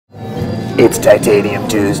It's Titanium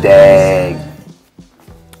Tuesday.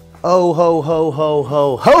 Oh ho ho ho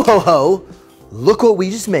ho ho ho ho. Look what we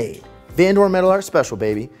just made. Van Doren Metal Art Special,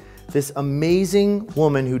 baby. This amazing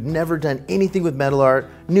woman who'd never done anything with metal art,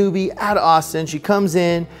 newbie out of Austin. She comes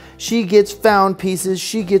in, she gets found pieces,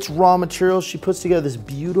 she gets raw materials, she puts together this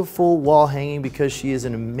beautiful wall hanging because she is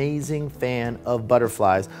an amazing fan of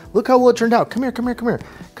butterflies. Look how well it turned out. Come here, come here, come here.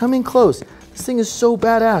 Come in close. This thing is so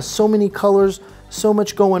badass. So many colors, so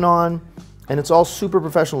much going on, and it's all super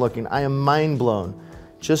professional looking. I am mind blown.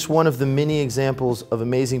 Just one of the many examples of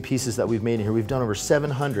amazing pieces that we've made in here. We've done over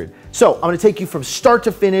 700. So I'm gonna take you from start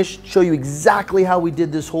to finish, show you exactly how we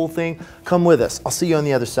did this whole thing. Come with us. I'll see you on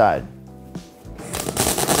the other side.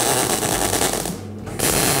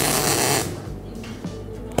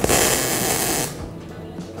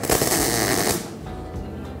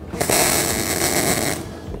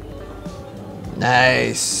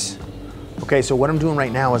 Nice. Okay, so what I'm doing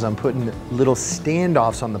right now is I'm putting little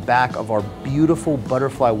standoffs on the back of our beautiful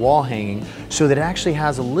butterfly wall hanging so that it actually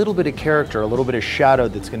has a little bit of character, a little bit of shadow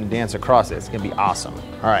that's gonna dance across it. It's gonna be awesome.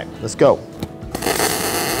 All right, let's go.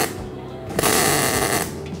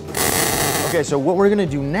 Okay, so what we're gonna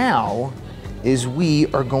do now is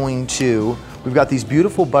we've got these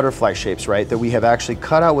beautiful butterfly shapes, right, that we have actually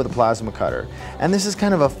cut out with a plasma cutter. And this is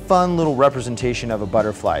kind of a fun little representation of a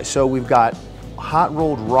butterfly. So we've got hot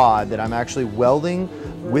rolled rod that I'm actually welding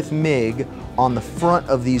with MIG on the front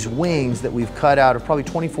of these wings that we've cut out of probably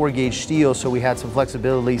 24 gauge steel, so we had some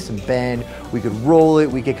flexibility, some bend. We could roll it,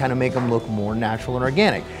 we could kind of make them look more natural and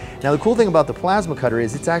organic. Now the cool thing about the plasma cutter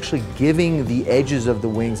is it's actually giving the edges of the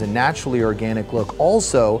wings a naturally organic look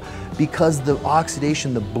also, because the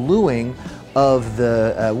oxidation, the bluing of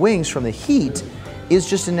the wings from the heat is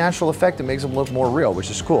just a natural effect that makes them look more real, which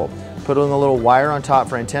is cool. Put in a little wire on top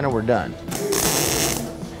for antenna, we're done.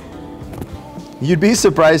 You'd be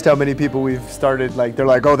surprised how many people we've started, like, they're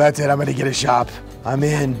like, oh, that's it, I'm gonna get a shop. I'm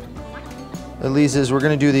in. Elisa's, we're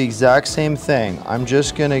gonna do the exact same thing. I'm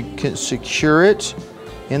just gonna secure it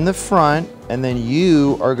in the front, and then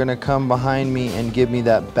you are gonna come behind me and give me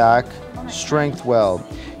that back strength weld.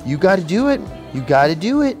 You gotta do it, you gotta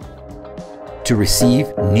do it. To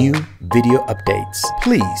receive new video updates,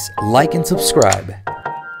 please like and subscribe.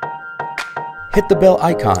 Hit the bell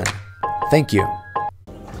icon. Thank you.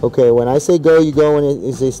 Okay, when I say go, you go, and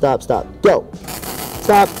you say stop, stop. Go.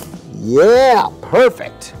 Stop. Yeah,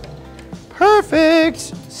 perfect. Perfect.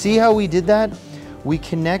 See how we did that? We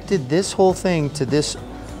connected this whole thing to this,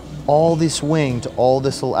 all this wing, to all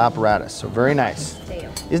this little apparatus. So very nice.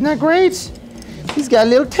 Isn't that great? He's got a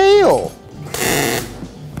little tail.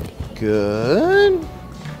 Good.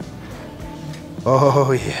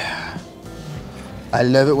 Oh yeah. I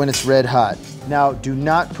love it when it's red hot. Now, do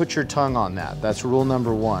not put your tongue on that. That's rule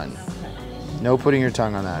number one. No putting your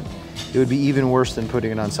tongue on that. It would be even worse than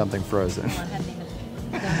putting it on something frozen.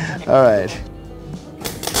 All right.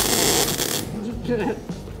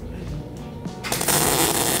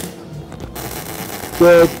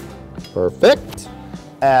 Good. Perfect.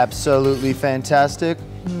 Absolutely fantastic.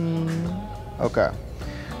 Okay.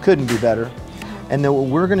 Couldn't be better. And then what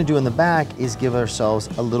we're gonna do in the back is give ourselves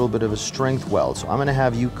a little bit of a strength weld. So I'm gonna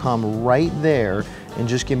have you come right there and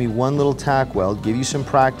just give me one little tack weld, give you some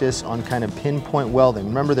practice on kind of pinpoint welding.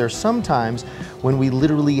 Remember, there's sometimes when we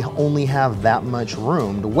literally only have that much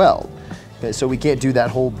room to weld. Okay, so we can't do that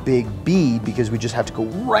whole big bead because we just have to go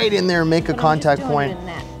right in there and make a contact point.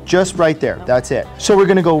 Just right there, that's it. So we're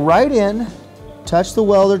gonna go right in, touch the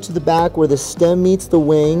welder to the back where the stem meets the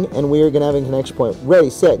wing, and we are gonna have a connection point. Ready,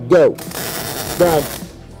 set, go. Done.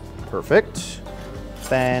 Perfect.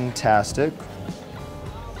 Fantastic.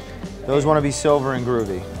 Those want to be silver and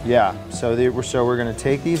groovy. Yeah, so we're gonna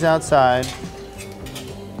take these outside.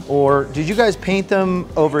 Or did you guys paint them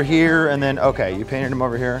over here and then, okay, you painted them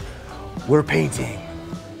over here? We're painting.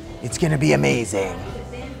 It's gonna be amazing.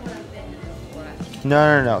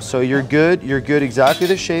 No. So you're good exactly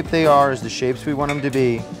the shape they are is the shapes we want them to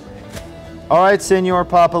be. All right, Senor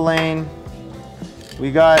Papa Lane.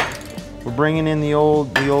 We're bringing in the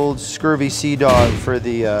old scurvy sea dog for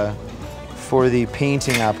the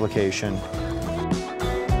painting application.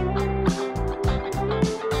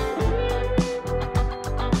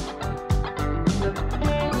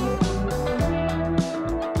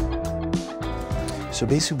 So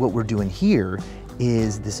basically what we're doing here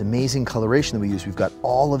is this amazing coloration that we use. We've got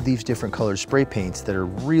all of these different colored spray paints that are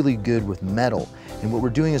really good with metal. And what we're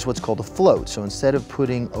doing is what's called a float. So instead of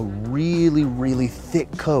putting a really, really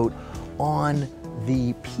thick coat on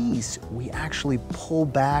the piece, we actually pull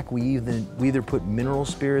back. We either put mineral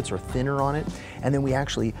spirits or thinner on it, and then we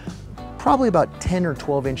actually probably about 10 or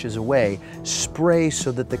 12 inches away, spray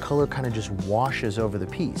so that the color kind of just washes over the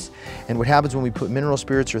piece. And what happens when we put mineral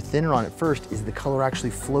spirits or thinner on it first is the color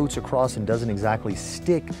actually floats across and doesn't exactly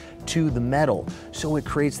stick to the metal. So it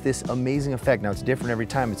creates this amazing effect. Now it's different every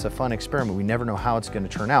time. It's a fun experiment. We never know how it's going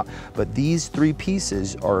to turn out. But these three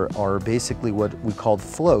pieces are basically what we call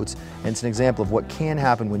floats. And it's an example of what can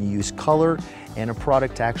happen when you use color and a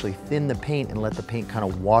product to actually thin the paint and let the paint kind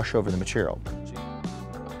of wash over the material.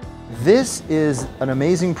 This is an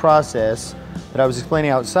amazing process that I was explaining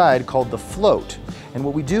outside called the float. And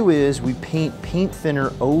what we do is we paint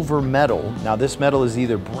thinner over metal. Now this metal is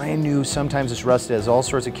either brand new, sometimes it's rusted, has all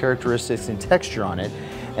sorts of characteristics and texture on it.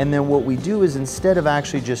 And then what we do is instead of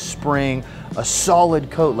actually just spraying a solid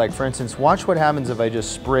coat, like for instance, watch what happens if I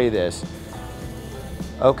just spray this.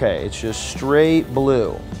 Okay, it's just straight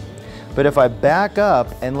blue. But if I back up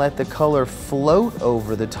and let the color float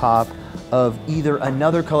over the top of either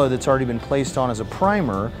another color that's already been placed on as a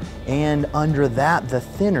primer, and under that, the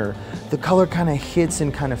thinner, the color kind of hits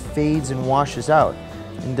and kind of fades and washes out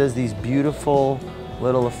and does these beautiful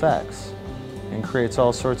little effects and creates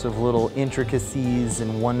all sorts of little intricacies and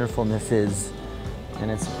wonderfulnesses, and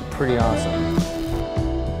it's pretty awesome.